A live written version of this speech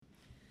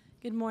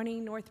Good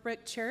morning,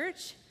 Northbrook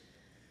Church.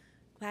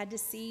 Glad to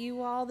see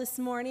you all this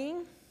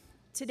morning.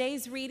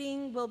 Today's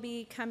reading will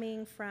be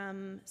coming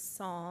from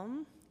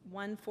Psalm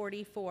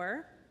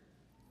 144.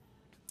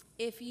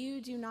 If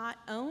you do not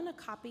own a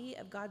copy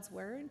of God's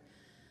Word,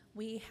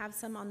 we have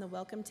some on the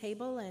welcome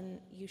table, and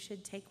you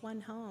should take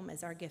one home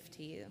as our gift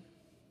to you.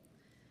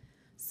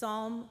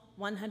 Psalm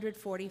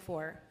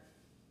 144.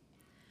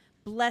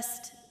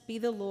 Blessed be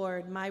the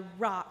Lord, my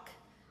rock,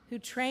 who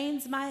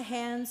trains my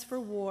hands for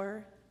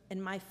war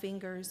and my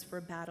fingers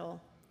for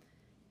battle.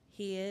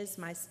 He is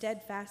my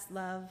steadfast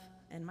love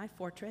and my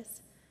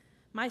fortress,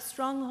 my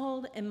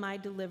stronghold and my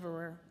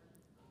deliverer,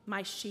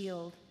 my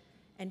shield,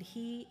 and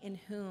he in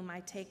whom I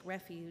take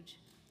refuge,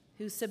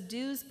 who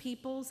subdues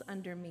peoples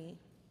under me.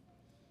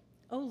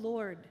 O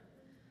Lord,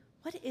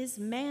 what is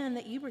man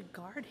that you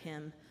regard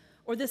him,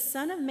 or the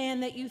son of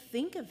man that you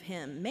think of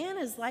him? Man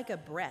is like a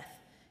breath.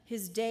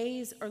 His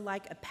days are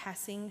like a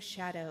passing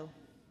shadow.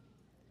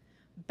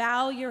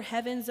 Bow your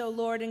heavens, O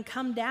Lord, and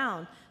come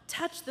down.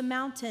 Touch the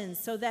mountains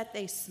so that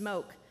they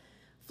smoke.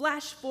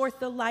 Flash forth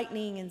the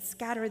lightning and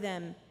scatter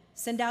them.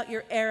 Send out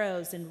your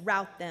arrows and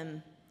rout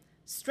them.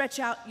 Stretch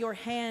out your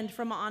hand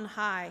from on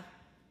high.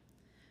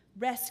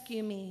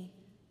 Rescue me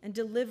and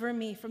deliver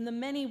me from the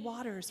many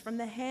waters, from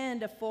the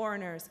hand of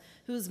foreigners,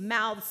 whose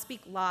mouths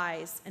speak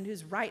lies and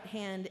whose right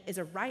hand is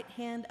a right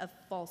hand of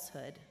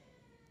falsehood.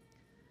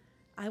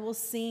 I will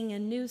sing a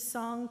new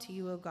song to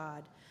you, O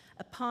God.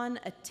 Upon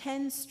a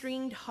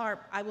 10-stringed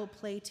harp I will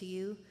play to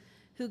you,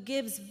 who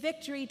gives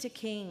victory to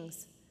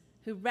kings,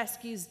 who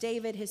rescues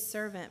David his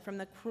servant from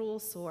the cruel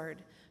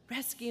sword.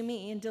 Rescue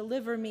me and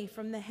deliver me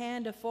from the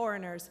hand of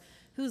foreigners,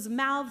 whose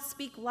mouths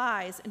speak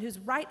lies and whose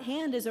right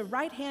hand is a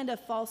right hand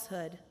of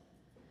falsehood.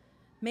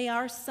 May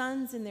our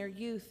sons in their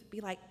youth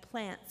be like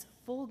plants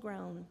full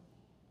grown,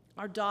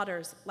 our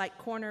daughters like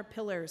corner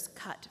pillars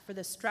cut for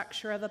the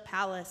structure of a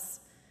palace.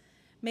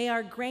 May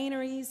our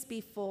granaries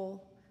be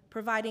full,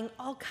 providing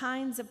all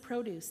kinds of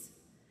produce.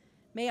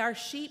 May our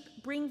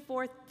sheep bring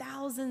forth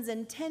thousands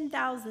and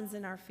 10,000s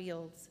in our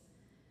fields.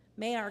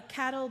 May our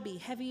cattle be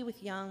heavy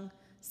with young,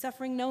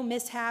 suffering no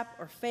mishap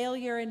or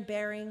failure in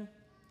bearing.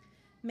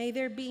 May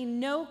there be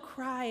no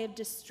cry of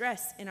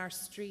distress in our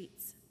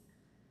streets.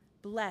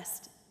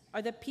 Blessed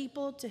are the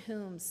people to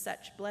whom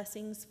such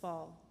blessings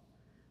fall.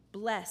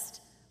 Blessed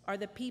are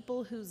the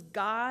people whose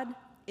God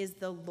is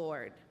the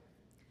Lord.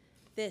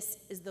 This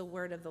is the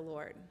word of the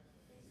Lord.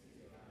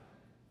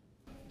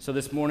 So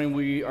this morning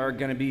we are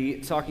going to be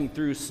talking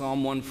through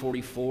Psalm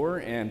 144,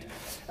 and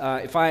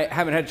if I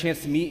haven't had a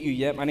chance to meet you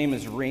yet, my name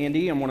is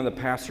Randy. I'm one of the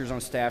pastors on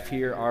staff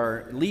here.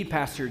 Our lead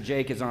pastor,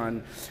 Jake, is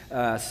on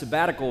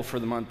sabbatical for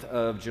the month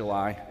of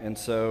July, and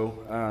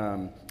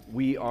so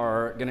we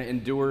are going to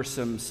endure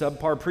some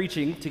subpar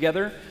preaching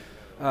together.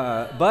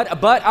 But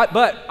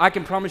I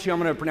can promise you I'm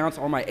going to pronounce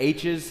all my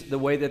H's the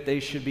way that they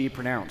should be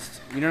pronounced.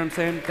 You know what I'm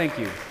saying? Thank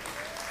you.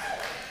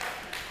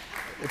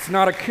 It's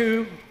not a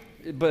coup,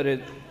 but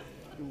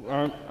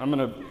I'm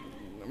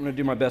gonna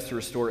do my best to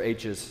restore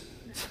H's.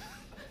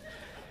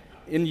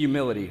 In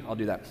humility, I'll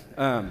do that.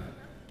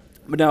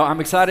 But no, I'm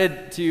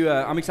excited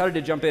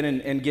to jump in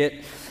and get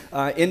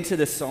into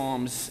the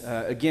Psalms.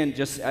 Again,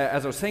 just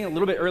as I was saying a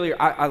little bit earlier,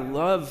 I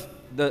love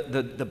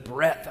the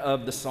breadth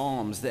of the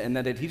Psalms and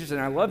that it teaches,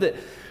 and I love that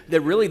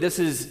really this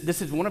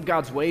is one of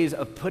God's ways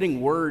of putting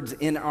words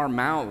in our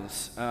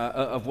mouths,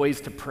 of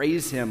ways to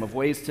praise Him, of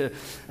ways to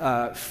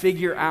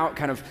figure out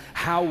kind of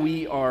how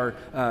we are,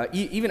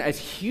 even as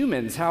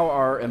humans, how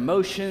our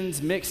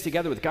emotions mix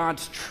together with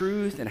God's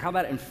truth and how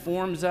that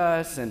informs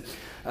us.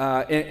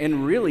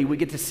 And really, we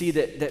get to see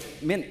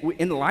that man,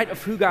 in light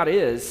of who God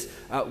is,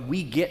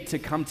 we get to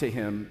come to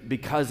Him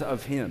because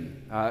of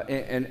Him.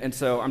 And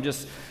so I'm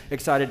just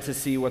excited to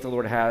see what the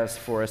Lord has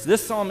for us.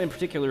 This psalm in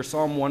particular,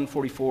 Psalm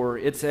 144,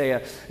 it's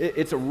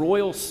a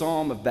royal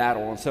psalm of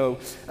battle. And so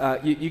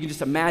you can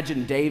just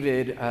imagine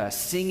David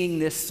singing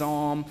this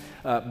psalm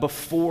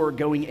before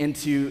going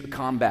into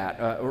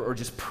combat, or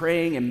just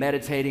praying and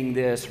meditating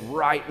this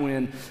right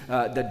when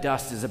the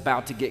dust is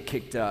about to get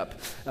kicked up.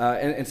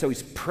 And so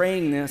he's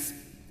praying this,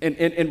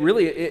 and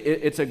really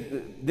it's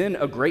then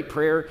a great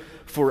prayer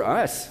for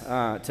us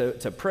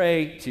to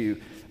pray, to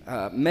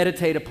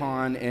meditate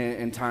upon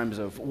in times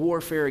of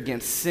warfare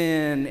against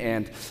sin,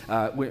 and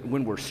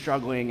when we're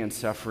struggling and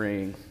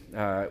suffering,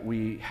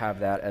 we have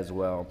that as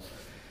well.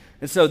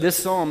 And so this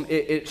psalm,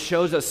 it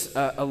shows us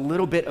a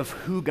little bit of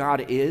who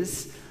God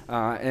is,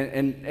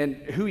 and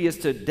who He is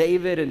to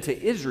David and to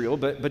Israel,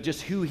 but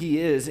just who He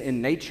is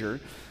in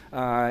nature.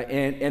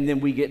 And then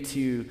we get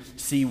to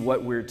see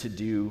what we're to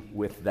do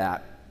with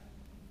that.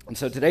 And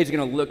so today's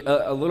going to look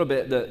a little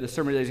bit, the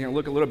sermon today is going to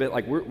look a little bit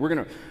like we're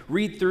going to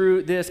read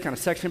through this kind of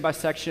section by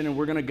section, and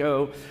we're going to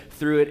go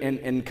through it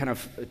and kind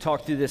of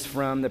talk through this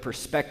from the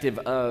perspective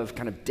of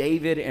kind of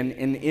David and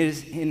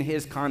in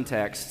his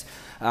context.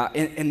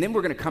 And then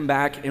we're going to come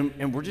back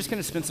and we're just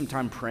going to spend some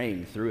time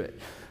praying through it.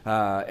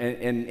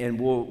 And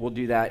we'll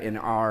do that in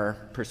our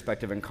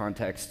perspective and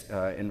context,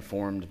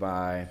 informed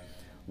by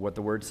what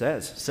the Word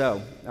says.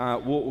 So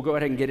we'll go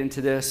ahead and get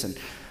into this. And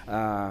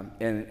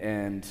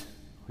and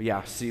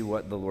see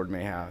what the Lord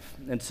may have.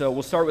 And so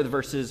we'll start with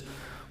verses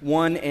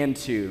 1 and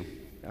 2.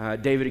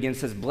 David again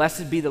says,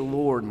 "Blessed be the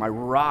Lord, my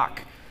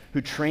rock,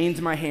 who trains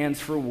my hands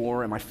for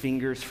war and my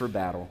fingers for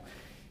battle.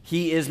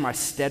 He is my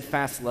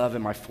steadfast love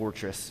and my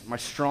fortress, my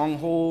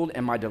stronghold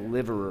and my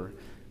deliverer,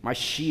 my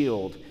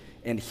shield,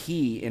 and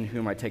he in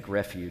whom I take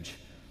refuge,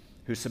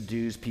 who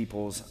subdues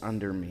peoples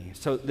under me."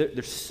 So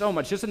there's so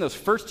much, just in those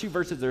first two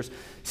verses, there's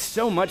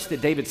so much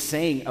that David's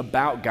saying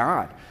about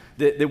God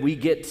that we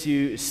get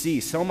to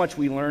see. So much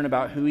we learn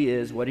about who he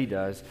is, what he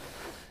does.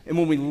 And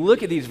when we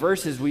look at these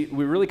verses, we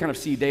really kind of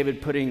see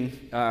David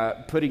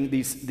putting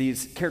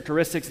these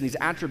characteristics and these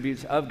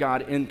attributes of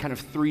God in kind of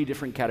three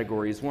different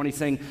categories. One, he's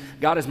saying,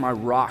 God is my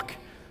rock.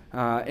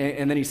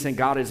 And then he's saying,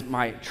 God is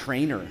my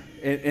trainer.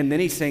 And then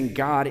he's saying,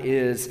 God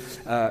is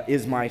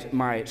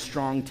my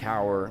strong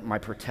tower, my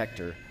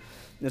protector.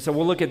 And so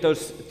we'll look at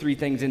those three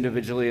things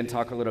individually and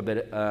talk a little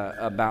bit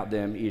about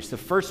them each. The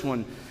first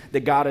one,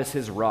 that God is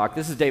his rock.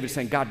 This is David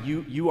saying, God,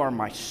 you are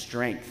my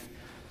strength.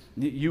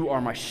 You are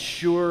my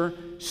sure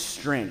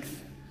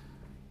strength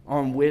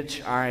on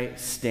which I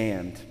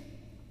stand.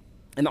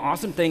 And the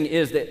awesome thing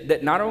is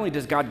that not only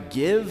does God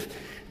give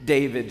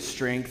David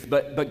strength,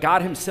 but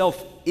God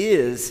himself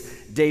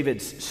is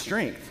David's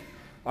strength.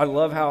 I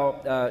love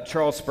how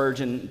Charles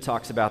Spurgeon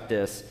talks about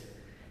this.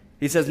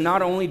 He says,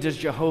 not only does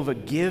Jehovah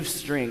give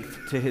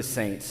strength to his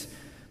saints,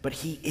 but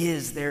he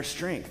is their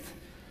strength.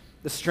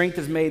 The strength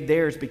is made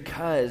theirs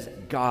because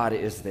God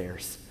is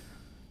theirs.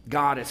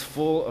 God is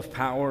full of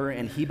power,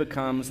 and he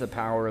becomes the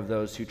power of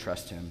those who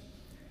trust him.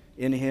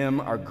 In him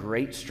our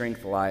great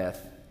strength lieth,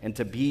 and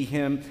to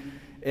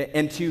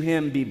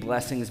him be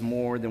blessings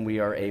more than we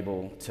are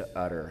able to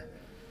utter.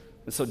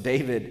 And so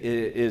David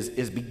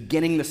is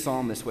beginning the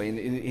psalm this way, and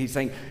he's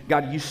saying,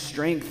 God, you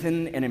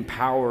strengthen and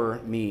empower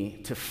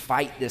me to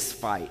fight this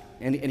fight.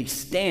 And he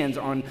stands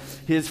on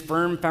his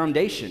firm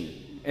foundation,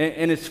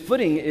 and his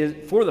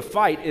footing for the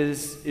fight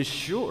is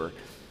sure.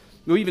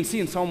 We even see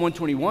in Psalm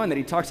 121 that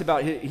he talks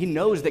about, he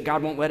knows that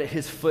God won't let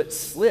his foot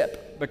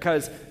slip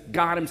because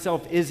God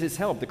himself is his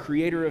help, the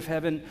creator of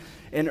heaven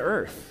and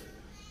earth.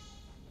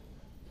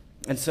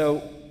 And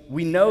so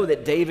we know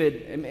that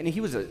David, and he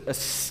was a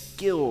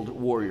skilled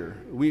warrior.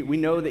 We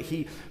know that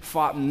he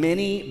fought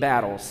many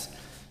battles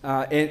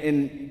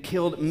and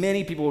killed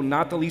many people,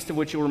 not the least of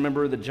which you'll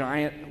remember the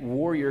giant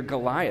warrior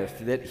Goliath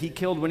that he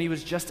killed when he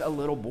was just a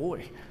little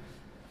boy.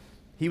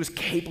 He was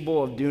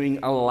capable of doing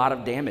a lot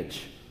of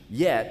damage.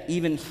 Yet,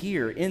 even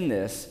here in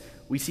this,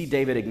 we see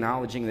David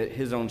acknowledging that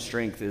his own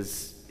strength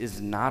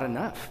is not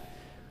enough.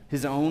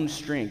 His own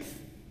strength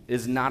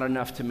is not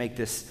enough to make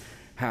this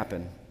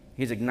happen.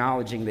 He's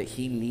acknowledging that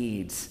he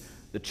needs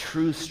the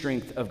true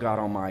strength of God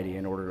Almighty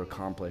in order to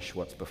accomplish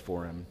what's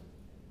before him.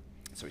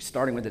 So he's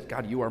starting with it,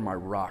 God, you are my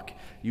rock,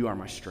 you are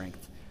my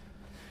strength.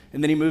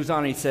 And then he moves on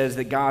and he says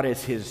that God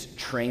is his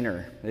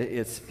trainer,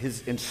 it's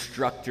his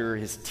instructor,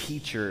 his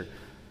teacher.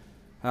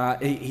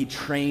 He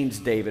trains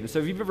David. And so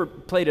if you've ever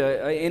played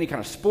any kind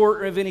of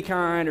sport of any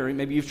kind, or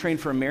maybe you've trained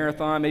for a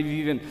marathon, maybe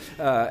you've even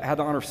had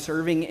the honor of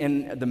serving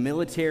in the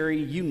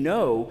military, you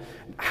know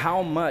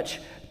how much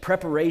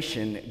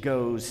preparation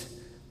goes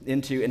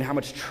into and how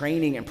much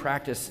training and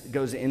practice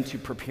goes into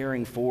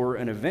preparing for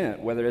an event,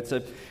 whether it's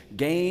a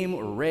game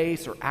or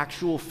race or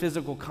actual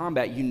physical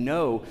combat. You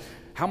know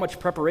how much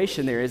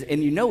preparation there is,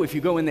 and you know if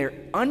you go in there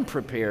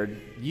unprepared,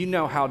 you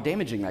know how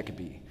damaging that could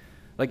be.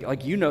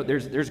 Like you know,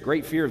 there's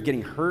great fear of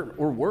getting hurt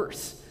or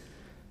worse.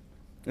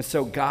 And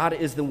so God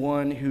is the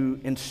one who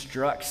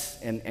instructs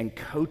and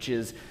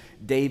coaches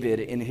David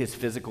in his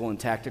physical and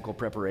tactical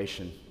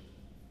preparation.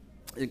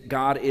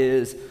 God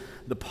is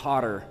the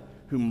potter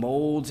who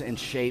molds and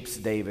shapes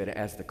David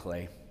as the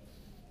clay,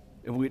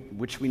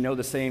 which we know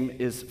the same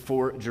is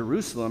for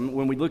Jerusalem.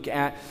 When we look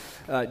at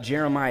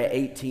Jeremiah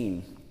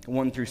 18,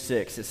 1 through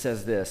 6, it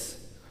says this,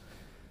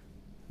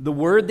 "The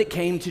word that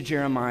came to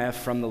Jeremiah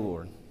from the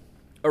Lord,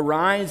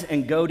 arise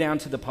and go down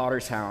to the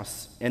potter's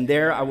house, and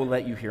there I will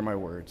let you hear my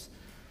words.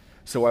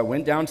 So I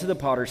went down to the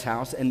potter's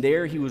house, and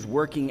there he was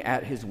working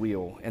at his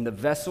wheel, and the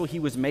vessel he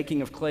was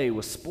making of clay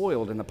was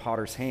spoiled in the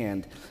potter's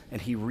hand,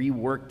 and he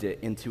reworked it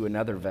into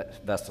another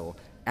vessel,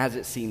 as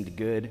it seemed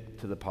good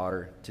to the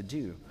potter to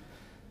do.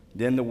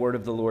 Then the word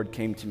of the Lord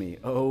came to me,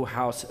 O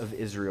house of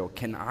Israel,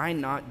 can I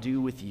not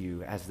do with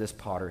you as this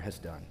potter has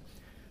done,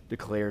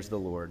 declares the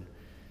Lord.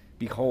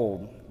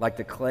 Behold, like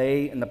the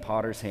clay in the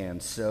potter's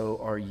hand, so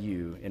are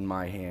you in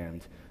my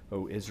hand,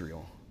 O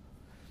Israel."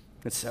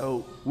 And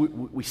so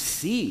we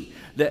see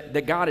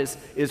that God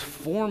is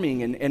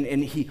forming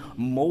and he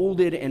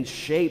molded and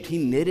shaped. He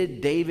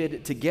knitted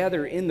David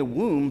together in the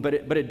womb, but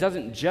it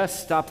doesn't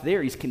just stop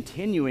there. He's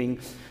continuing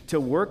to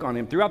work on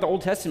him. Throughout the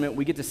Old Testament,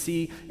 we get to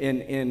see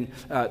in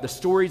the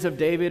stories of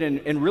David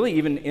and really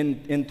even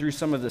in through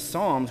some of the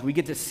Psalms, we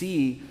get to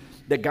see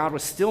that God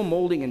was still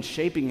molding and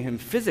shaping him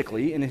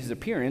physically in his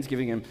appearance,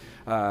 giving him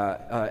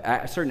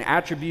certain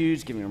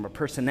attributes, giving him a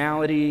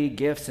personality,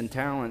 gifts, and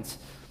talents.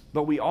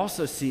 But we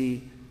also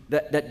see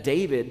that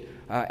David,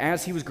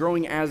 as he was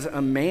growing as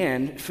a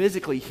man,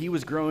 physically, he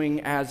was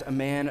growing as a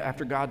man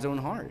after God's own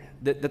heart.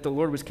 That the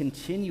Lord was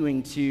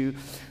continuing to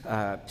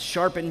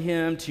sharpen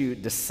him, to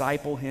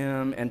disciple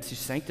him, and to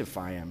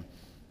sanctify him.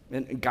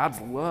 And God's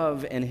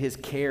love and his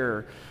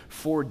care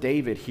for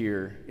David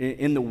here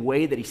in the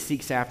way that he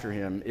seeks after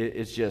him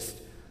is just,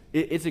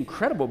 it's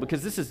incredible,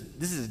 because this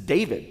is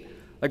David.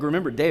 Like,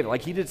 remember David,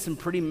 like, he did some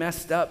pretty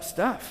messed up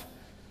stuff.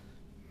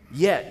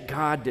 Yet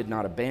God did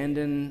not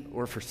abandon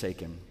or forsake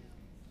him.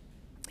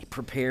 He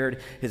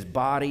prepared his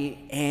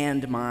body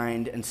and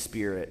mind and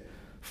spirit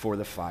for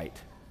the fight.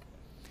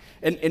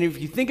 And if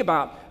you think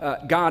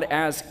about God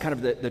as kind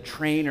of the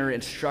trainer,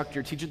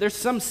 instructor, teacher, there's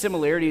some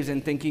similarities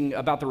in thinking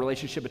about the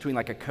relationship between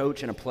like a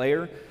coach and a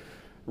player,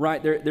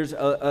 right? There's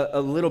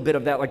a little bit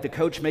of that. Like, the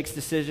coach makes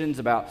decisions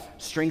about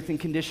strength and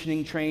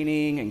conditioning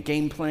training and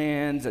game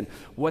plans and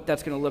what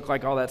that's going to look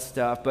like, all that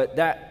stuff. But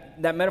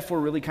that metaphor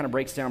really kind of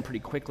breaks down pretty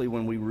quickly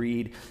when we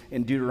read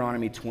in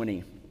Deuteronomy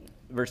 20,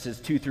 verses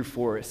 2 through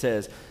 4. It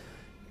says,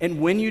 "And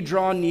when you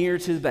draw near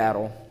to the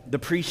battle, the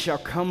priest shall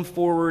come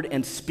forward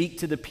and speak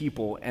to the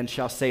people and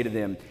shall say to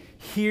them,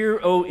 'Hear,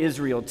 O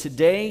Israel,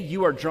 today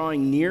you are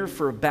drawing near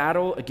for a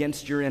battle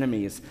against your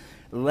enemies.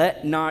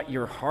 Let not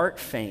your heart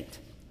faint.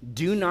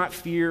 Do not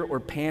fear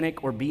or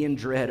panic or be in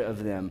dread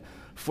of them.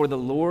 For the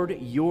Lord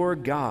your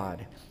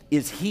God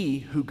is he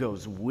who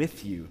goes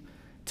with you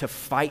to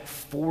fight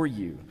for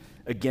you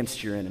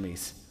against your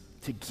enemies,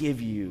 to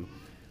give you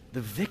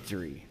the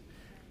victory.'"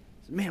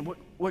 Man,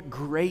 what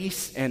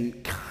grace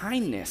and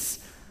kindness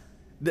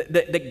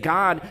that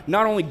God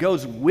not only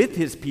goes with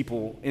his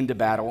people into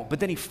battle, but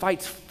then he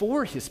fights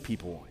for his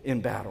people in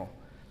battle.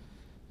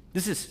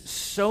 This is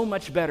so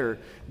much better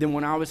than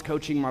when I was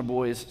coaching my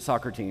boys'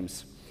 soccer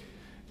teams,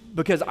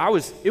 because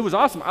it was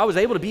awesome. I was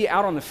able to be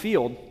out on the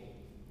field.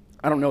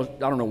 I don't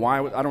know why.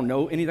 I don't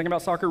know anything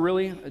about soccer,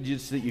 really.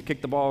 Just that you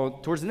kick the ball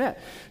towards the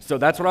net. So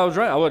that's what I was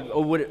running. I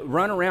would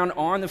run around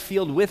on the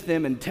field with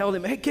them and tell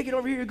them, "Hey, kick it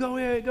over here, go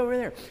over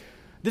there."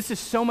 This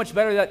is so much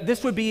better. That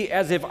this would be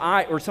as if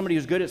I, or somebody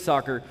who's good at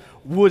soccer,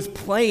 was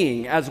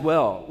playing as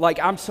well. Like,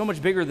 I'm so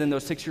much bigger than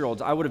those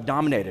 6-year-olds. I would have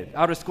dominated.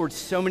 I would have scored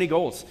so many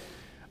goals.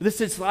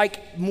 This is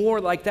like more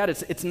like that.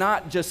 It's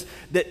not just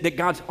that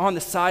God's on the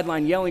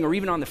sideline yelling or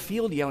even on the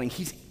field yelling.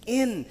 He's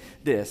in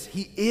this.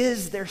 He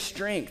is their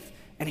strength,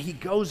 and he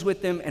goes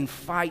with them and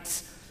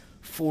fights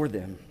for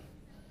them.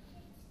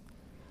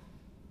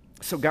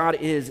 So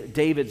God is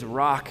David's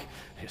rock,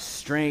 his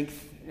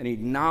strength, and he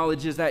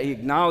acknowledges that. He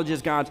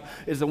acknowledges God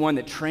is the one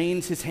that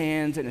trains his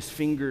hands and his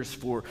fingers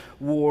for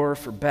war,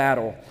 for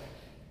battle.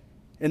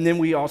 And then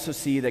we also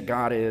see that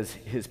God is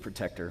his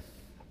protector.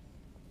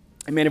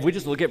 And man, if we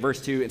just look at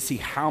verse 2 and see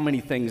how many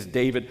things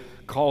David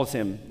calls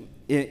him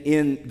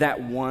in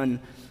that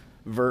one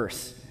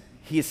verse,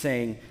 he is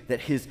saying that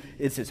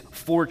it's his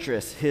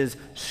fortress, his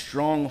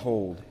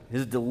stronghold,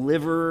 his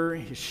deliverer,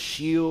 his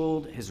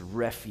shield, his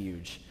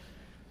refuge.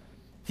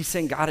 He's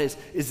saying God is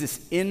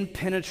this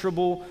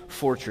impenetrable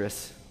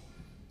fortress,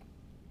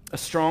 a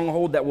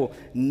stronghold that will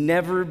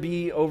never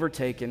be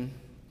overtaken,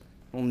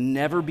 will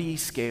never be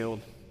scaled,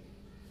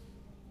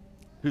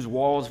 whose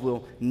walls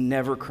will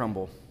never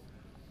crumble.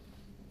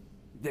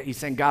 He's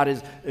saying God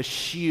is a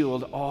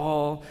shield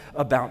all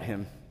about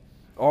him,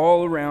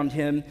 all around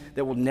him,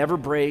 that will never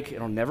break,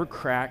 it'll never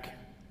crack,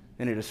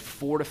 and it is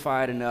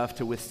fortified enough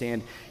to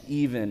withstand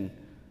even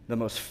the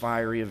most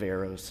fiery of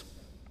arrows.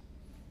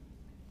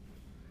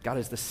 God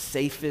is the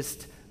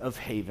safest of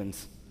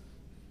havens,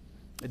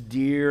 a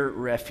dear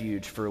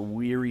refuge for a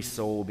weary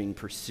soul being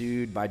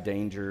pursued by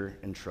danger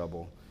and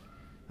trouble.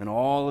 And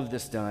all of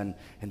this done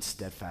in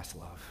steadfast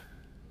love.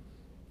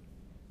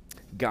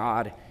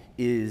 God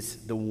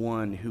is the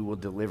one who will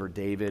deliver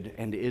David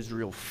and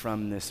Israel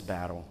from this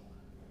battle.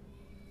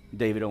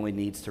 David only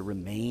needs to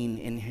remain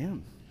in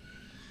him,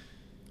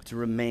 to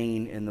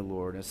remain in the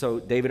Lord. And so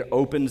David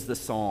opens the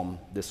psalm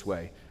this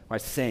way by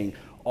saying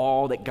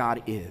all that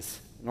God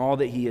is and all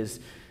that he is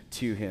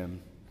to him.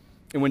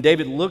 And when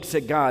David looks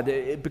at God,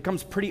 it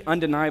becomes pretty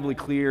undeniably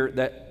clear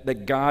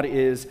that God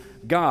is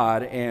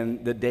God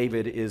and that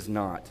David is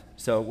not.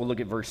 So we'll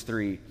look at verse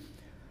 3.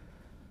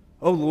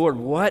 "O Lord,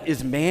 what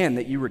is man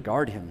that you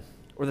regard him,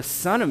 or the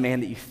son of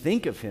man that you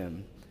think of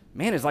him?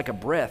 Man is like a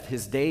breath.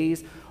 His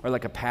days are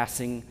like a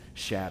passing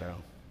shadow."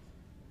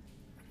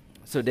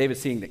 So David's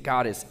seeing that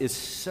God is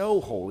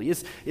so holy,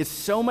 is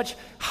so much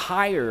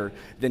higher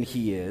than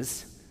he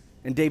is.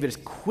 And David is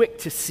quick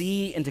to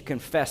see and to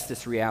confess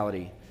this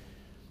reality.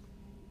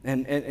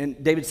 And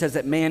David says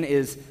that man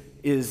is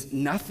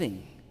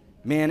nothing.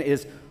 Man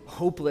is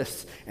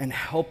hopeless and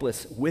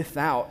helpless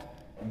without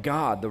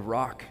God, the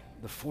rock,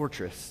 the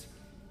fortress.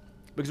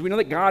 Because we know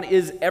that God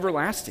is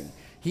everlasting.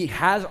 He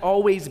has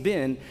always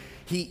been,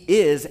 he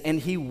is, and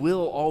he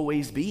will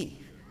always be.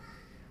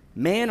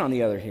 Man, on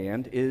the other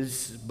hand,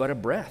 is but a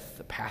breath,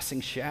 a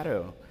passing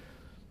shadow.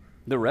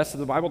 The rest of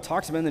the Bible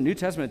talks about, in the New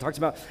Testament, it talks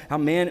about how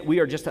we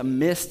are just a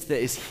mist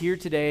that is here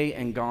today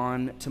and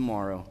gone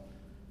tomorrow.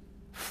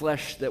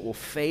 Flesh that will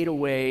fade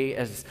away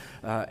as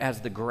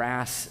the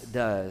grass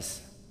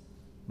does.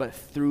 but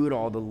through it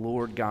all, the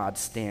Lord God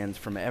stands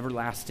from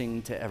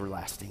everlasting to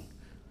everlasting.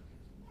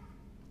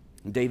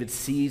 And David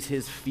sees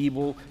his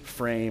feeble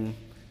frame,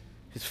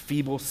 his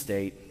feeble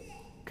state,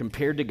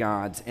 compared to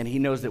God's, and he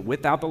knows that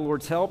without the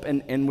Lord's help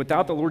and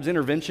without the Lord's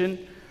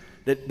intervention,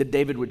 that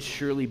David would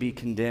surely be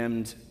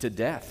condemned to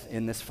death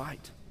in this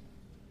fight.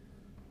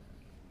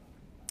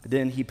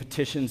 Then he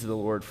petitions the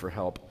Lord for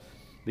help,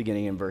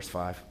 beginning in verse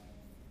 5.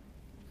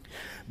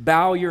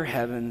 Bow your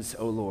heavens,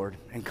 O Lord,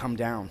 and come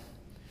down.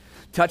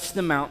 Touch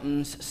the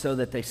mountains so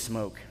that they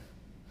smoke.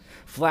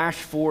 Flash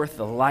forth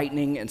the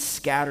lightning and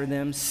scatter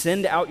them.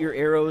 Send out your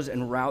arrows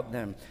and rout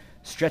them.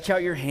 Stretch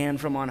out your hand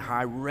from on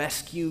high.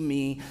 Rescue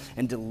me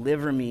and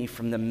deliver me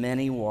from the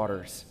many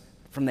waters,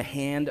 from the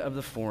hand of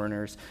the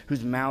foreigners,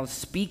 whose mouths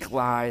speak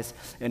lies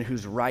and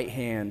whose right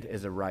hand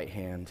is a right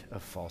hand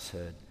of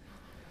falsehood.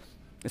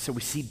 And so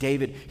we see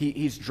David,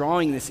 he's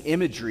drawing this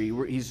imagery,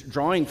 where he's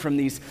drawing from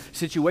these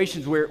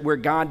situations where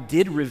God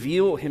did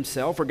reveal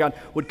himself, where God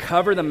would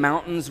cover the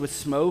mountains with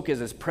smoke as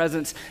his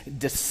presence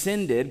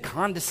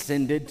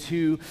condescended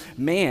to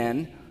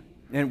man,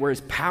 and where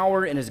his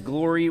power and his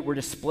glory were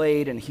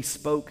displayed, and he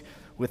spoke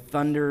with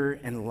thunder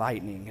and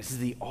lightning. This is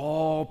the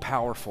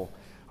all-powerful,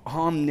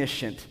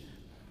 omniscient,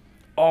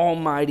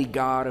 almighty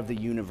God of the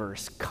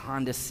universe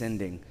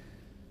condescending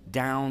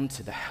down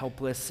to the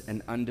helpless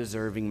and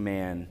undeserving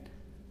man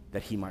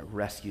that he might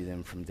rescue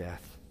them from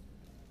death.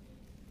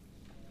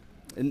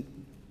 And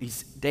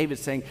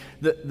David's saying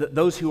that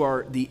those who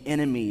are the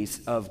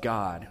enemies of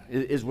God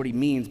is what he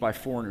means by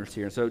foreigners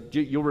here. So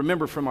you'll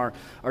remember from our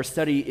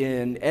study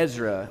in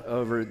Ezra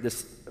over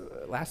this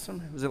last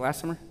summer. Was it last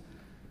summer?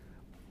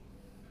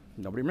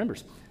 Nobody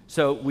remembers.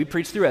 So we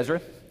preached through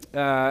Ezra.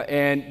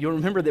 And you'll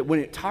remember that when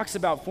it talks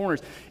about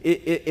foreigners,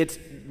 it's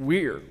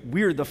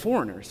we're the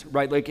foreigners,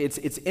 right? Like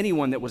it's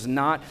anyone that was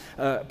not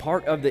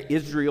part of the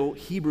Israel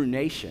Hebrew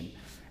nation.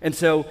 And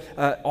so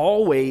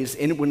always,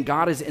 when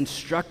God is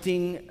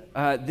instructing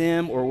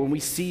them, or when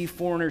we see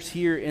foreigners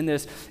here in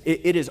this,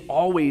 it is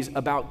always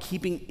about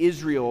keeping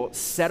Israel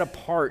set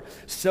apart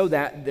so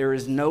that there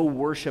is no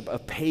worship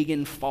of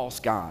pagan false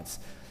gods.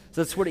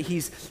 So that's what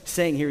he's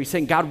saying here. He's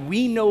saying, God,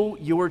 we know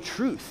your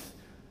truth.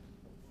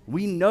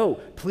 We know,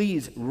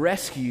 please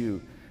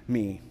rescue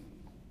me.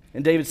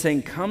 And David's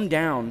saying, come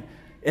down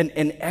and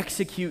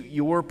execute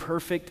your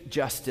perfect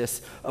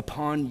justice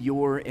upon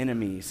your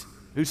enemies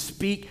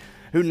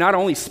who not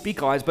only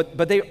speak lies, but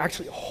they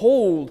actually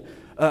hold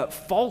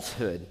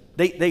falsehood.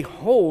 They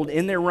hold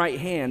in their right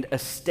hand a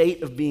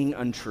state of being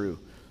untrue.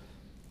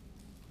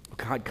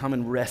 God, come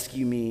and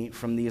rescue me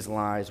from these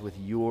lies with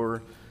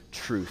your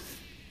truth.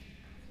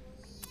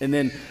 And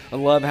then I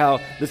love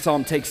how the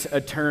psalm takes a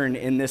turn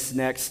in this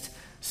next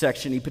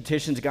section. He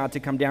petitions God to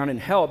come down and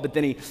help, but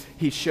then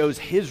he shows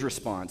his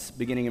response,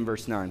 beginning in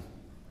verse 9.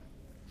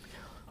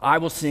 I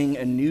will sing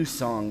a new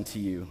song to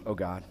you, O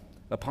God,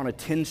 upon a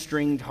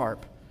 10-stringed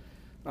harp.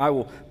 I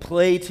will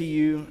play to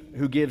you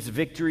who gives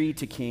victory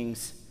to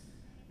kings,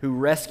 who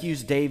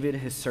rescues David,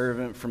 his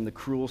servant, from the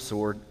cruel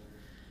sword.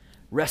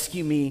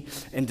 Rescue me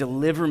and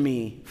deliver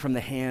me from the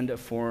hand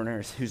of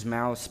foreigners, whose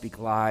mouths speak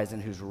lies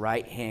and whose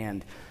right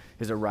hand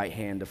is a right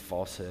hand of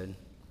falsehood.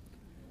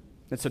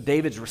 And so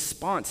David's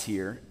response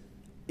here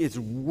is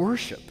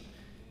worship.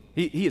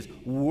 He is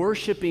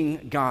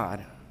worshiping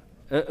God,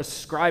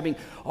 ascribing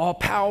all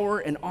power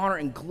and honor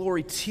and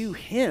glory to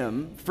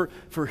him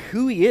for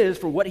who he is,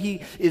 for what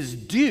he is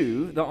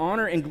due, the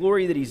honor and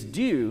glory that he's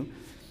due.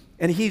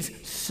 And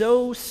he's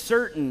so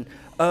certain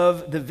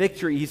of the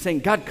victory. He's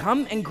saying, God,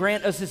 come and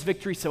grant us this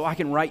victory so I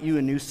can write you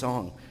a new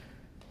song.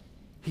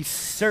 He's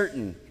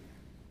certain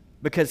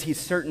because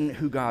he's certain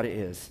who God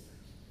is.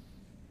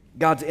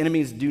 God's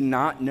enemies do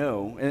not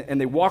know, and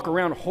they walk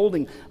around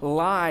holding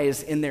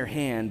lies in their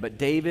hand, but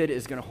David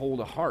is going to hold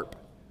a harp.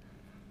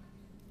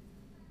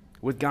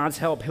 With God's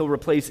help, he'll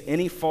replace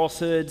any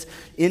falsehoods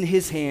in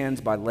his hands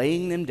by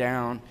laying them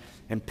down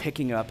and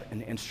picking up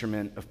an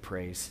instrument of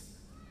praise.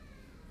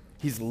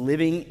 He's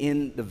living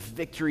in the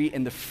victory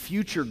and the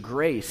future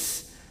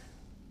grace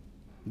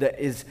that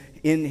is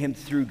in him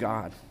through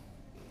God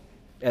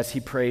as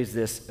he prays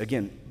this,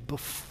 again,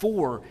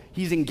 before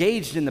he's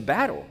engaged in the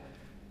battle.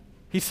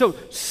 He's so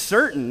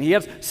certain, he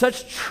has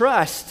such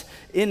trust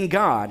in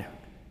God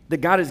that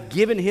God has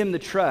given him the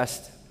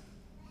trust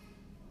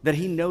that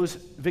he knows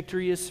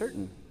victory is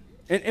certain.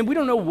 And we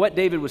don't know what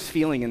David was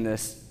feeling in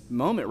this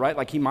moment, right?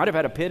 Like he might have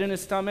had a pit in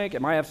his stomach,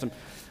 it might have some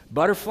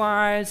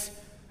butterflies,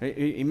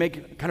 he may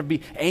kind of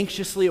be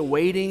anxiously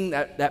awaiting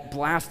that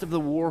blast of the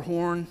war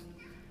horn.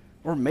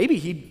 Or maybe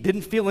he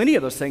didn't feel any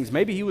of those things.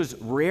 Maybe he was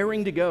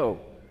raring to go,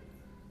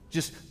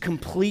 just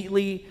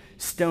completely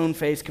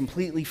stone-faced,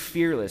 completely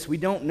fearless. We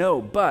don't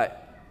know,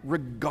 but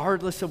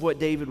regardless of what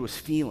David was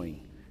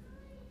feeling,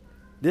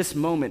 this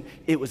moment,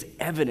 it was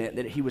evident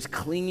that he was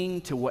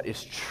clinging to what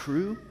is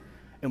true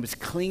and was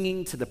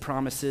clinging to the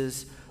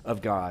promises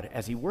of God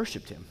as he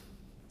worshiped him.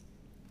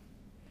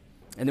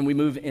 And then we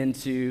move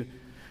into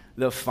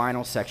the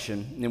final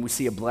section, and we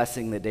see a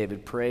blessing that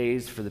David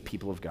prays for the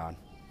people of God.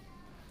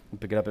 We'll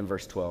pick it up in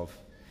verse 12.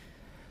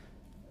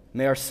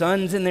 May our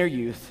sons in their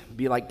youth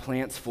be like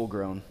plants full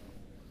grown,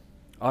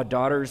 our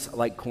daughters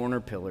like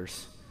corner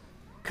pillars,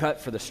 cut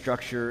for the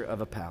structure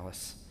of a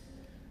palace.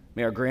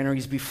 May our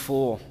granaries be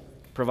full,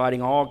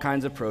 providing all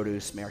kinds of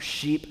produce. May our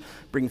sheep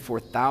bring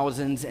forth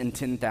thousands and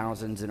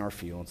 10,000s in our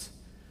fields.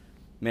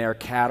 May our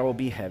cattle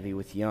be heavy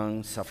with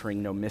young,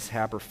 suffering no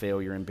mishap or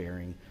failure in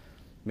bearing.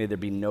 May there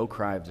be no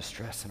cry of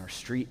distress in our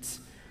streets.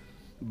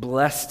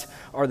 Blessed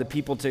are the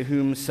people to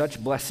whom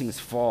such blessings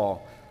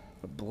fall,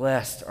 but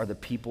blessed are the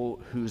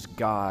people whose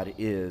God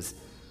is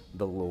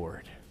the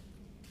Lord.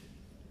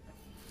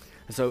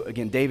 And so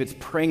again, David's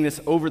praying this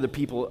over the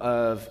people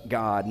of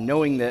God,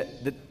 knowing that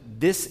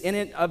this in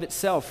and of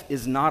itself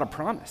is not a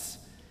promise.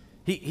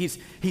 He's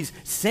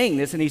saying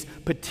this and he's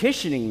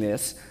petitioning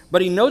this,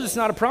 but he knows it's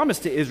not a promise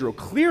to Israel.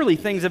 Clearly,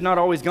 things have not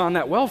always gone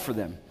that well for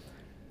them.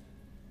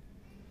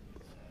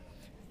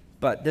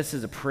 But this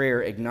is a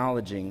prayer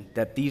acknowledging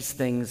that these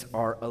things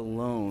are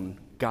alone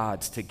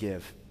God's to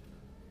give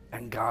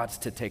and God's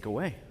to take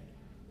away.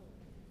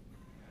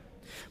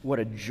 What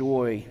a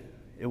joy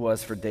it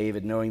was for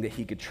David knowing that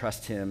he could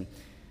trust him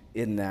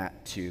in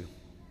that too.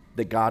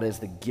 That God is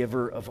the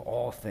giver of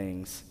all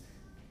things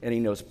and he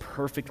knows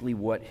perfectly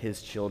what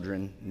his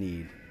children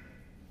need.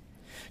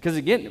 Because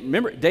again,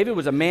 remember, David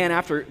was a man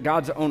after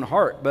God's own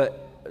heart,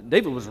 but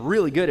David was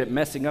really good at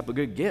messing up a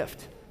good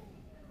gift.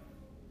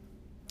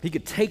 He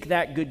could take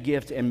that good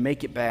gift and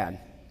make it bad.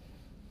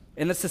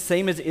 And it's the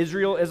same as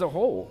Israel as a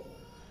whole.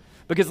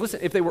 Because listen,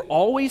 if they were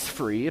always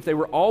free, if they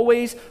were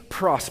always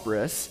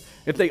prosperous,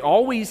 if they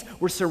always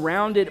were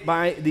surrounded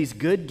by these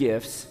good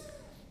gifts,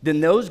 then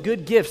those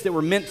good gifts that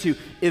were meant to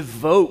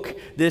evoke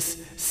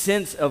this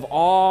sense of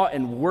awe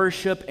and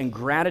worship and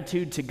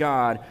gratitude to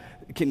God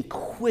can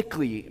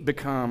quickly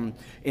become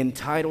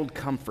entitled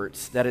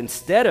comforts that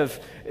instead of,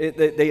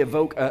 they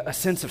evoke a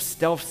sense of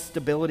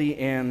self-stability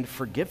and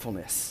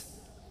forgetfulness.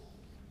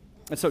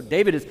 And so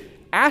David is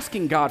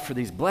asking God for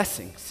these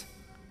blessings,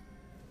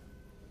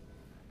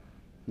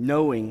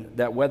 knowing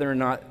that whether or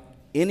not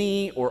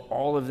any or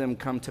all of them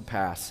come to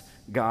pass,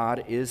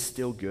 God is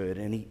still good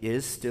and he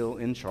is still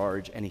in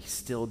charge and he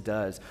still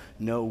does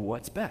know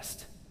what's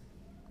best.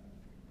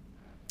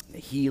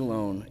 He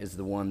alone is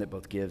the one that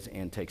both gives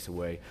and takes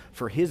away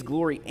for his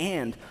glory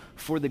and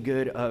for the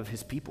good of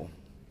his people.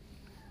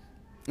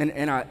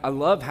 And I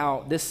love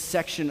how this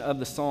section of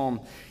the psalm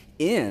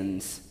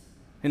ends.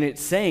 And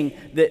it's saying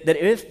that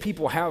if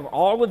people have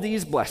all of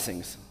these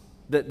blessings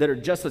that are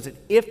just listed,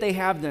 if they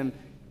have them,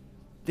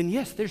 then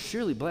yes, they're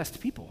surely blessed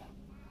people.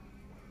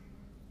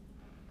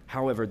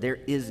 However, there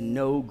is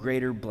no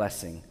greater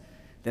blessing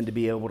than to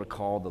be able to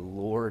call the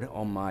Lord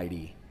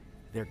Almighty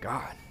their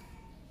God.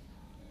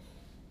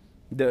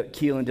 The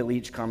Keelan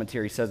DeLeach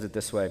commentary says it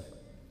this way: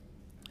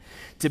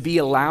 to be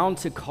allowed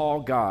to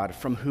call God,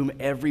 from whom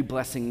every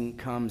blessing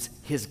comes,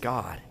 his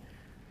God,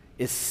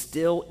 is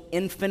still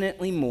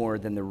infinitely more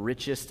than the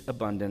richest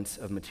abundance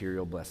of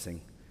material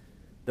blessing.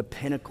 The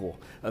pinnacle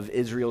of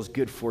Israel's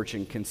good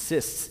fortune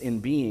consists in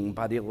being,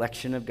 by the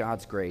election of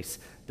God's grace,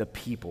 the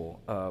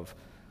people of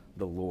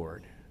the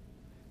Lord.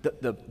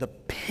 The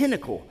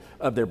pinnacle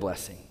of their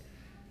blessing.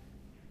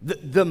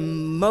 The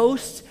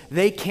most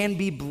they can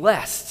be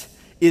blessed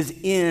is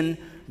in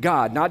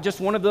God, not just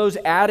one of those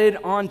added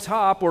on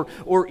top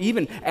or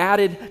even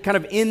added kind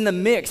of in the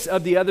mix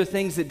of the other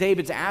things that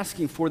David's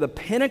asking for. The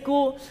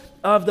pinnacle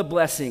of the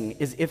blessing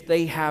is if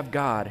they have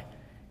God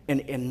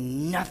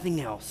and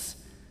nothing else,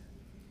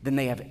 then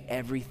they have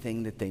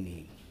everything that they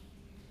need.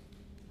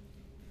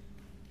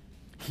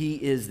 He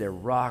is their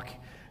rock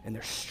and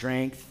their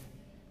strength.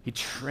 He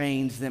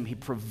trains them. He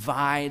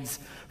provides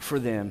for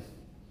them.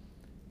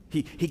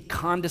 He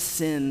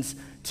condescends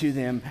to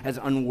them, as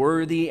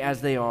unworthy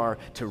as they are,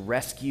 to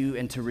rescue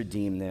and to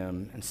redeem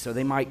them. And so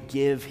they might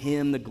give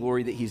him the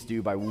glory that he's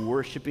due by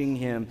worshiping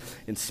him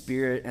in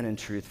spirit and in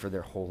truth for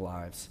their whole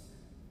lives.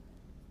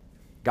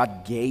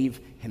 God gave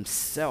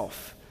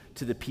himself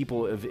to the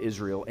people of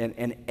Israel,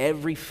 and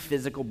every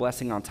physical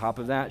blessing on top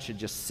of that should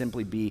just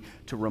simply be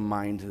to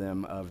remind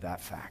them of that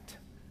fact.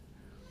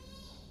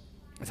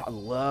 And so I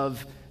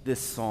love this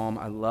psalm.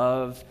 I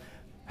love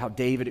how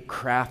David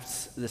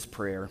crafts this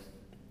prayer.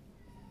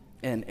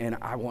 And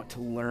I want to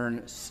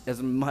learn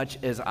as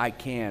much as I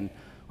can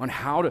on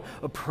how to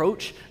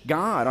approach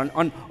God,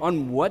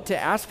 on what to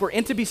ask for,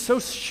 and to be so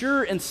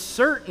sure and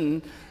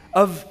certain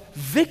of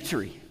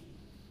victory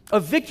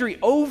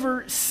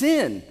over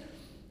sin,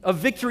 of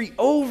victory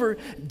over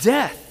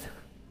death.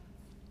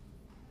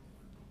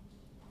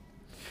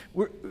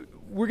 We're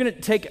going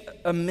to take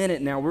a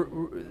minute now.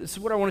 This is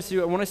what I want us to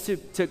do. I want us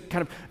to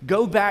kind of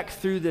go back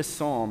through this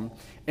psalm,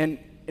 and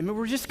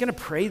we're just going to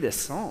pray this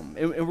psalm,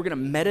 and we're going to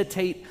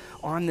meditate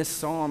on this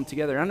psalm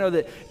together. I know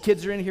that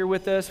kids are in here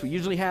with us. We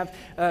usually have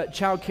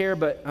childcare,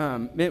 but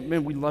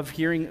man, we love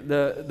hearing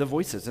the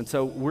voices, and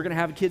so we're going to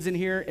have kids in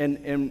here,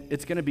 and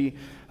it's going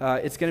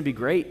to be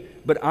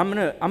great. But I'm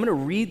going to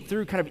read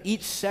through kind of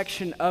each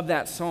section of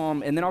that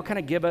psalm, and then I'll kind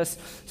of give us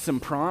some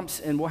prompts,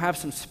 and we'll have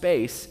some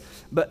space.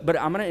 But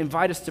I'm going to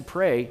invite us to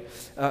pray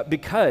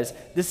because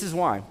this is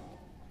why.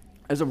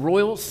 as a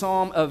royal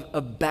psalm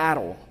of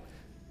battle,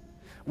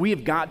 we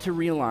have got to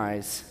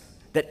realize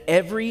that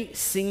every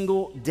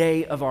single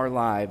day of our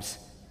lives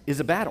is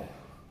a battle.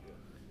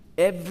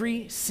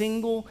 Every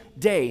single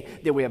day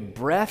that we have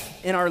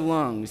breath in our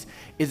lungs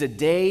is a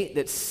day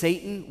that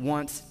Satan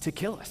wants to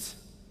kill us.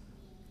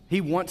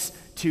 He wants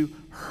to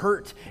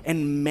hurt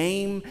and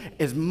maim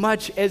as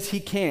much as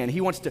he can.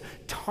 He wants to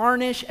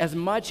tarnish as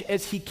much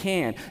as he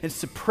can and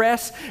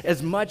suppress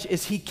as much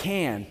as he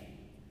can.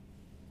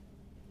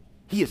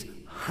 He is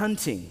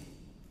hunting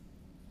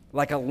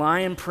like a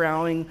lion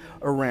prowling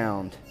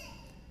around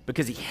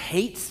because he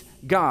hates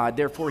God,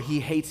 therefore he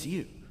hates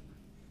you.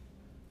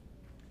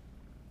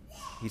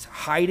 He's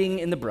hiding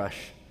in the brush,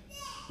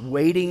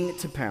 waiting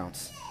to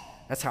pounce.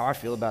 That's how I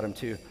feel about him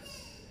too.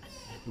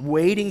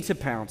 Waiting to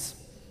pounce.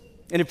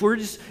 And if we're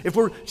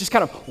just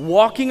kind of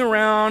walking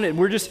around and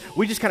we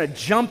just kind of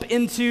jump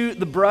into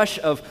the brush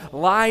of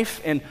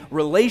life and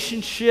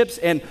relationships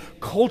and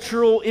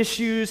cultural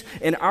issues,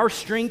 and our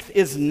strength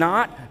is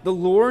not the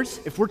Lord's,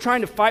 if we're trying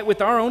to fight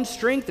with our own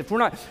strength, if we're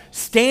not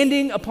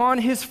standing upon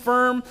his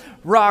firm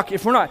rock,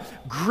 if we're not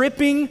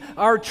gripping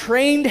our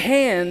trained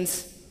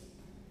hands,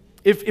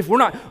 if we're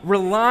not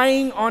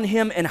relying on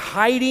him and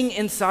hiding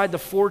inside the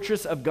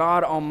fortress of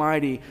God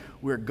Almighty,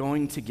 we're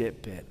going to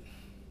get bit.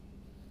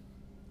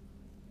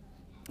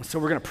 So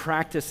we're going to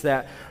practice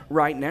that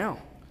right now.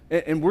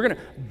 And we're going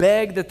to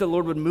beg that the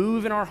Lord would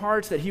move in our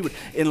hearts, that he would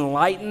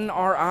enlighten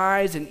our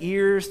eyes and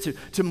ears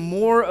to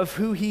more of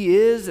who he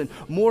is and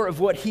more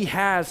of what he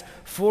has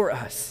for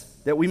us,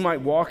 that we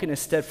might walk in his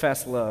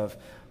steadfast love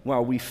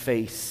while we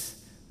face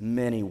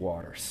many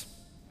waters.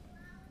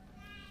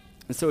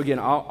 And so again,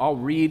 I'll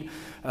read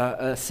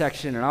a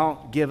section and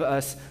I'll give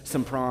us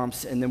some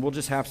prompts, and then we'll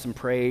just have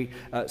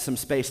some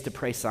space to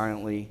pray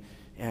silently,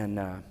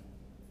 and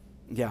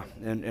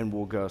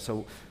we'll go.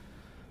 So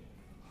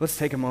let's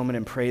take a moment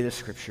and pray this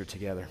scripture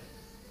together.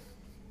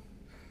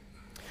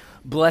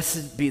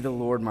 Blessed be the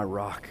Lord, my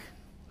rock,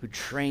 who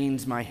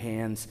trains my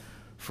hands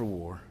for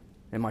war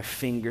and my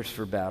fingers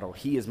for battle.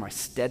 He is my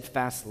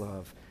steadfast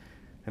love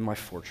and my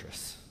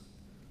fortress,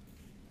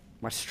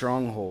 my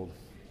stronghold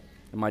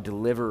and my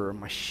deliverer,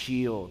 my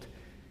shield,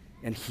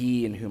 and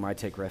he in whom I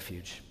take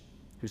refuge,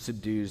 who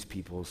subdues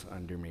peoples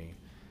under me.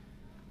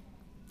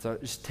 So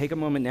just take a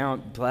moment now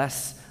and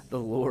bless the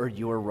Lord,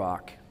 your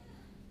rock,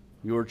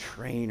 your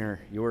trainer,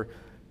 your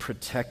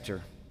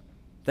protector.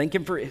 Thank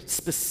him for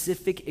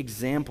specific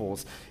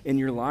examples in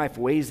your life,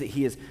 ways that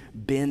he has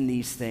been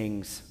these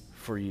things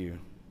for you.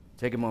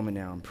 Take a moment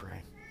now and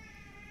pray.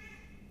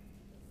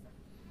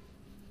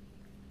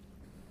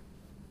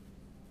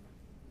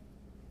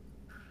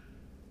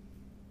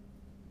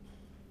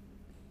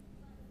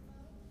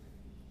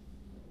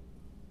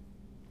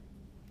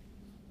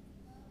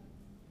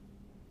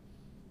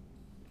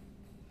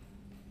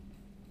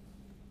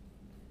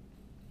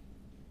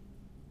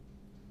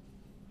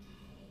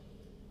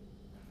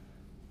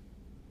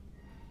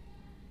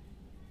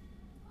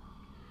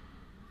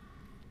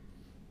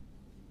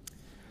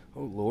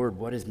 Oh Lord,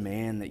 what is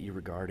man that you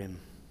regard him?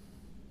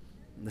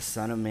 The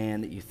Son of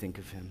Man that you think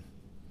of him?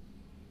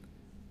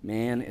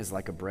 Man is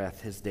like a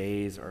breath. His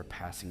days are a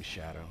passing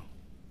shadow.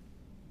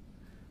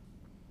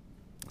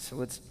 So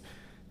let's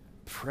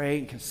pray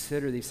and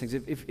consider these things.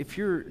 If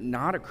you're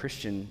not a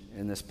Christian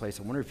in this place,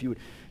 I wonder if you would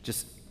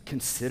just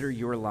consider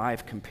your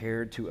life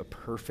compared to a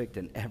perfect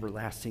and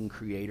everlasting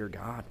Creator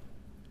God.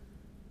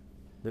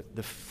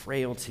 The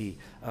frailty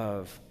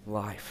of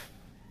life.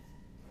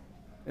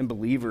 And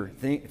believer,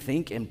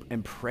 think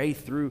and pray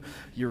through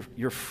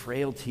your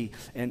frailty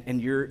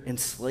and your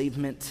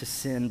enslavement to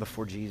sin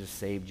before Jesus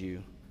saved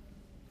you.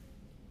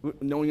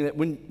 Knowing that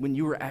when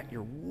you were at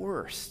your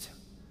worst,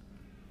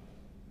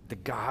 the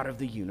God of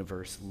the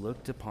universe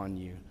looked upon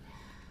you,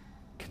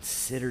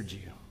 considered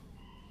you.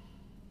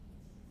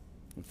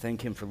 And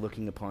thank him for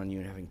looking upon you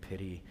and having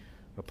pity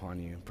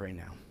upon you. Pray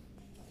now.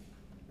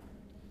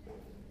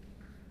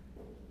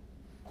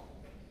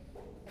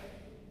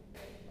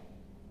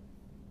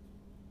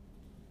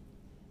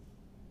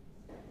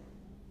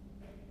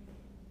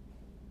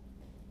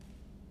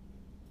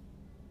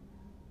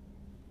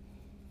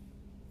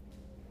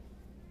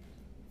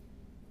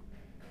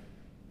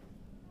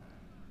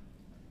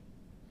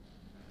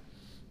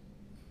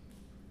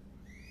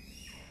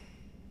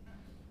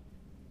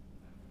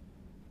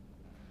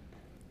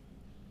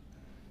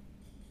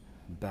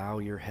 Bow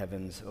your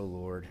heavens, O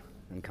Lord,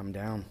 and come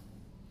down.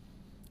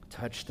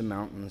 Touch the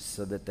mountains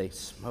so that they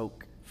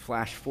smoke.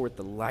 Flash forth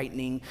the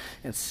lightning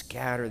and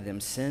scatter them.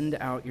 Send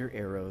out your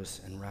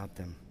arrows and rout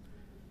them.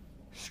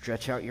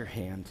 Stretch out your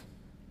hand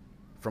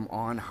from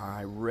on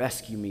high.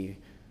 Rescue me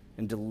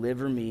and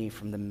deliver me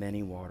from the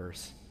many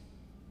waters,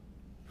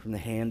 from the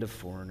hand of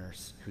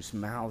foreigners, whose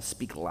mouths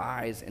speak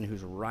lies and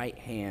whose right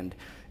hand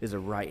is a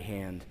right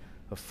hand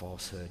of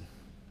falsehood.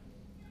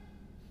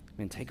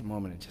 And take a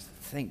moment and just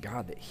thank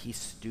God that he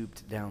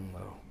stooped down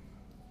low.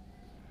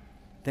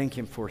 Thank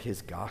him for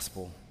his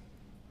gospel.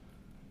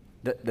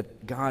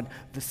 That God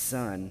the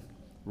Son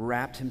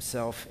wrapped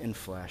himself in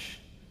flesh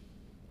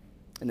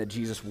and that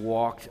Jesus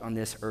walked on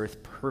this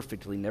earth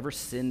perfectly, never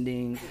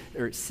sinning,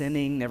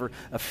 never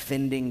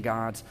offending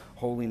God's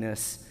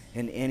holiness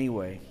in any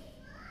way.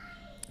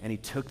 And he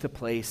took the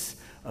place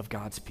of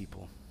God's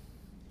people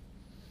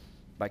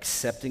by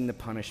accepting the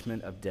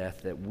punishment of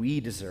death that we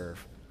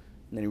deserve.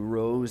 And then he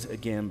rose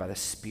again by the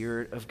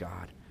Spirit of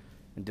God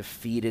and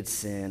defeated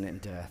sin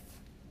and death,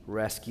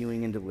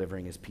 rescuing and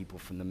delivering his people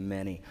from the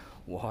many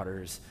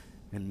waters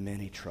and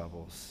many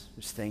troubles.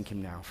 Just thank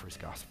him now for his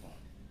gospel.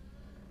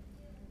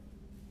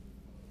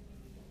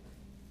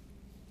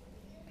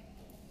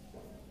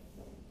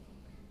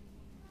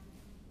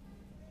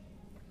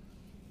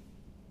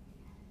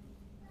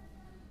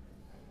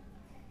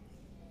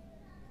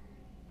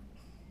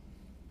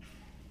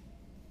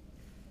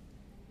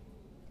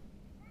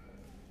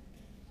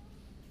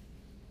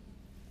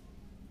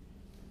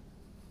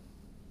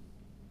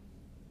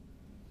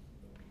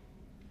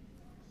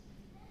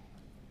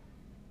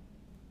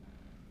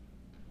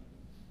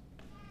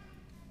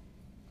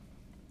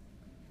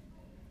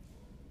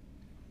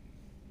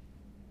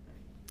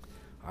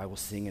 I will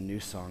sing a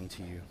new song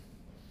to you.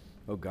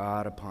 O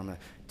God, upon a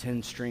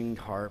 10-stringed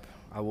harp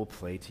I will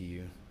play to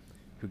you,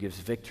 who gives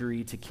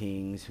victory to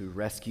kings, who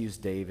rescues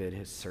David,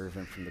 his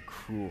servant, from the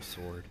cruel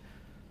sword.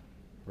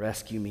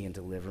 Rescue me and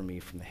deliver me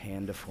from the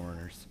hand of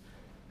foreigners,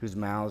 whose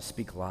mouths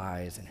speak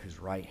lies and whose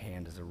right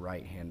hand is a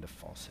right hand of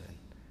falsehood.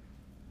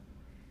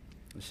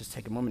 Let's just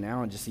take a moment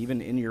now and just even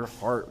in your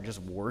heart,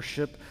 just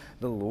worship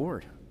the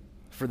Lord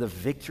for the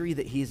victory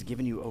that he has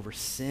given you over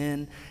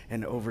sin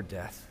and over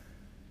death.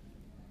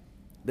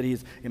 That he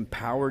has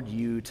empowered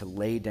you to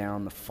lay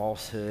down the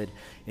falsehood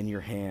in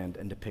your hand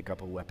and to pick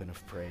up a weapon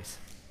of praise.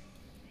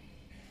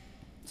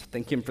 So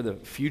thank him for the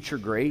future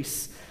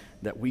grace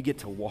that we get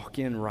to walk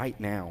in right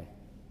now,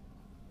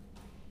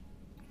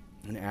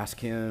 and ask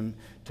him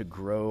to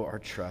grow our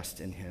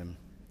trust in him,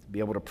 to be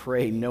able to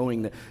pray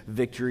knowing that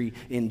victory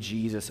in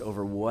Jesus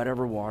over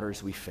whatever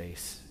waters we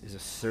face is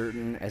as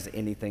certain as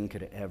anything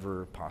could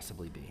ever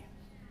possibly be.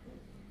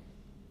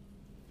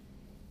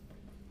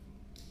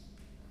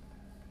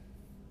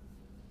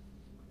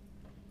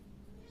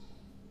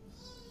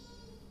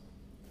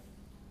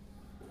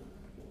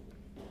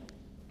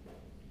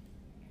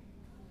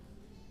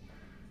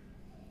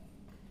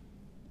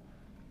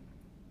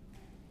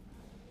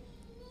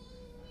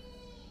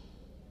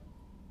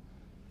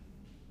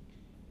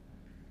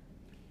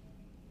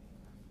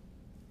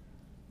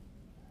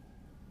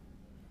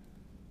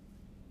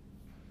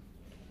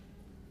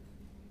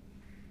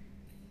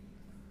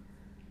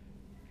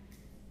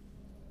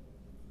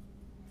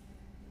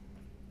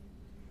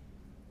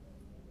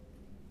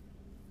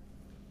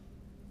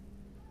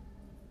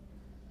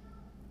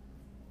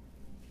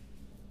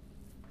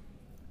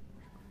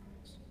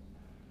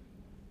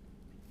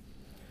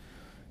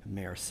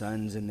 May our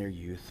sons in their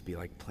youth be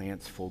like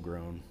plants full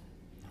grown,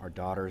 our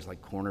daughters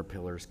like corner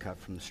pillars cut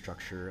from the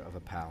structure of a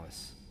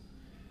palace.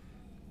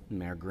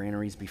 May our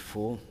granaries be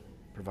full,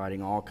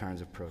 providing all kinds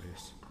of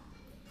produce.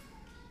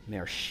 May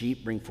our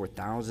sheep bring forth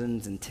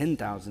thousands and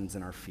 10,000s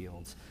in our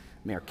fields.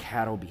 May our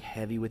cattle be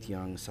heavy with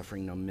young,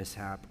 suffering no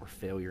mishap or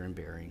failure in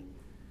bearing.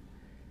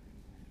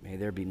 May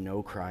there be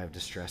no cry of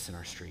distress in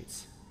our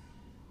streets.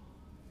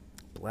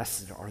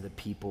 Blessed are the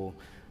people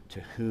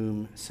to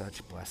whom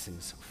such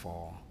blessings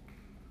fall.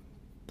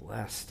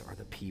 Blessed are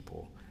the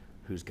people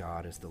whose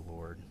God is the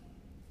Lord.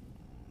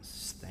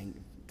 Let's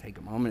take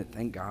a moment and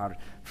thank God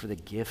for the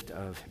gift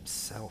of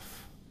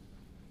himself.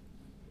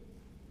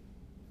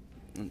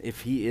 And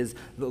if he is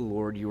the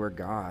Lord, you are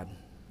God,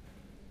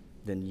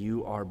 then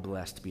you are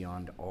blessed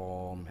beyond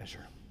all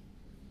measure.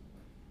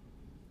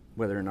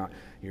 Whether or not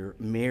you're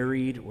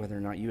married, whether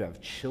or not you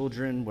have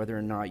children, whether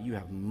or not you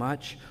have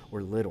much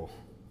or little,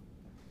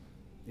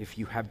 if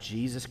you have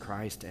Jesus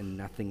Christ and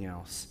nothing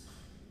else,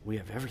 we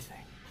have everything.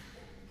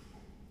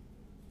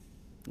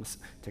 Let's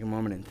take a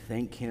moment and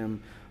thank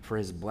him for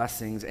his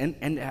blessings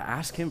and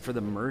ask him for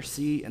the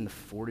mercy and the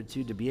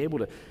fortitude to be able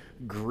to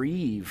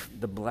grieve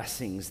the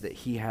blessings that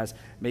he has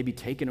maybe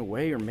taken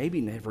away or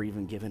maybe never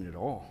even given at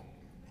all.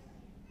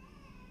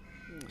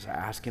 So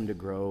ask him to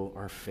grow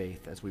our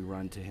faith as we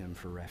run to him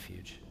for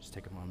refuge. Just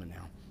take a moment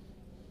now.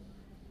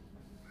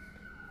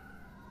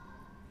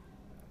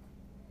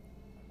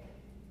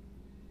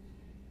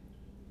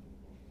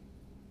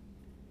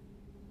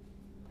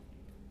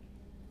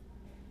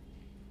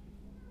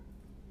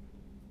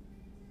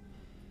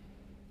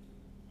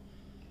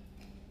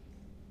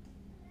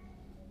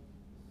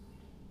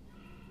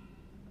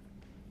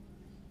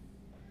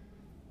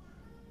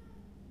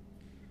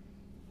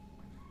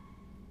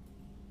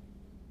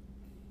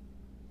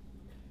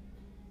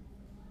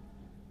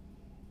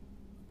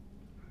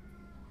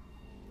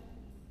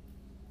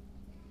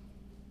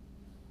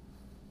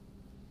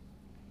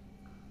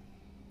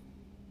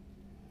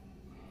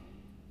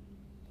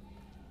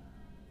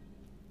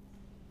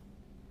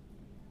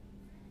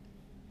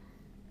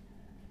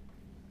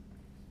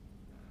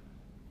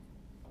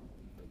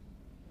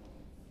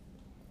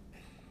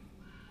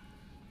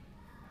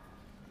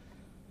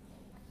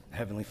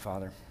 Heavenly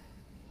Father,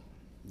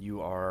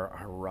 you are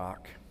our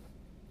rock.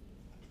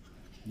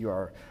 You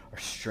are our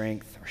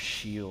strength, our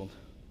shield.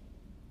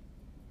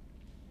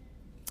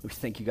 We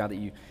thank you, God, that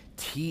you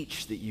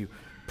teach, that you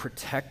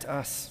protect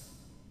us.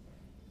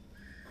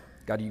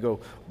 God, you go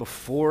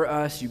before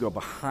us, you go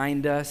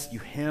behind us, you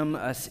hem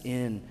us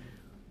in,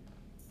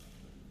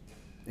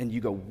 and you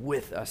go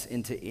with us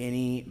into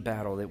any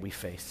battle that we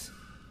face.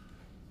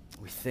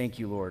 We thank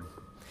you, Lord.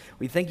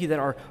 We thank you that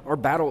our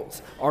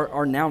battles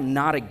are now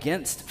not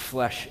against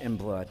flesh and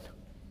blood,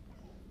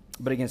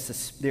 but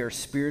against their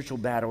spiritual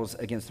battles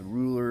against the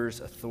rulers,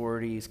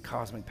 authorities,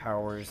 cosmic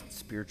powers, and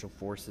spiritual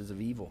forces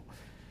of evil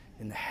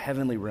in the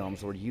heavenly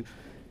realms. Lord, you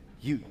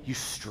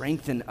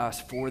strengthen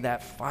us for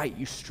that fight.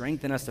 You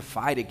strengthen us to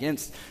fight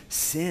against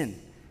sin.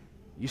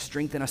 You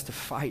strengthen us to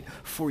fight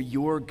for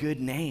your good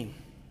name.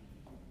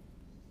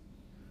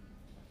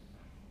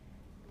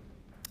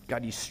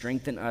 God, you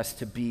strengthen us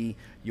to be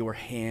your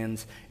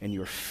hands and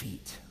your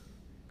feet.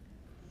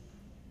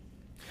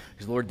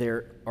 Because, Lord,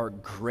 there are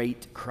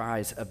great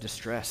cries of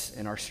distress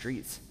in our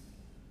streets.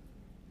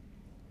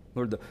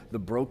 Lord, the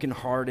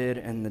brokenhearted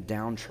and the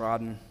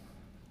downtrodden,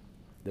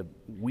 the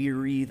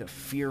weary, the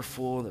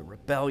fearful, the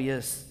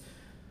rebellious,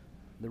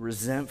 the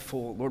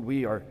resentful. Lord,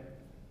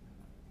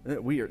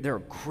 there are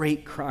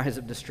great cries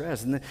of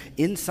distress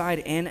inside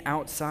and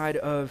outside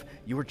of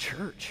your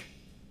church.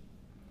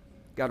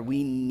 God,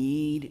 we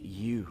need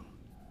you.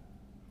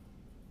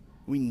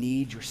 We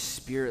need your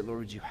Spirit, Lord.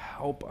 Would you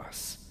help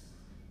us?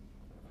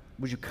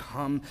 Would you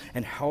come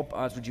and help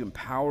us? Would you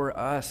empower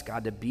us,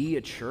 God, to be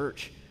a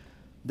church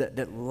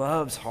that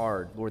loves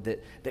hard, Lord,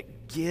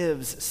 that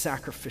gives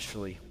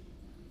sacrificially,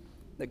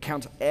 that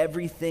counts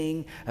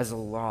everything as a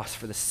loss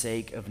for the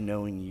sake of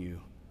knowing you,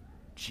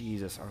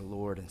 Jesus, our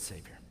Lord and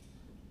Savior.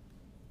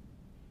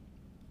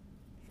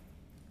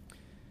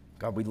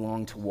 God, we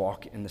long to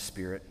walk in the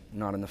Spirit,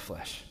 not in the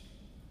flesh.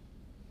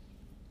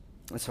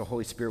 And so,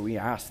 Holy Spirit, we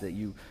ask that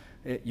you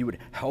would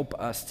help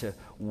us to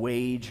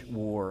wage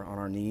war on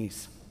our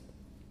knees,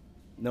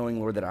 knowing,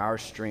 Lord, that our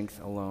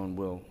strength alone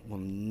will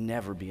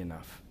never be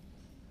enough.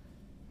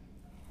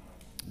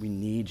 We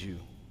need you,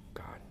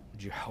 God.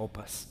 Would you help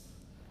us?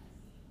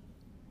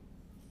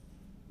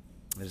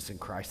 It is in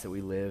Christ that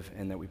we live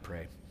and that we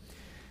pray.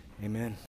 Amen.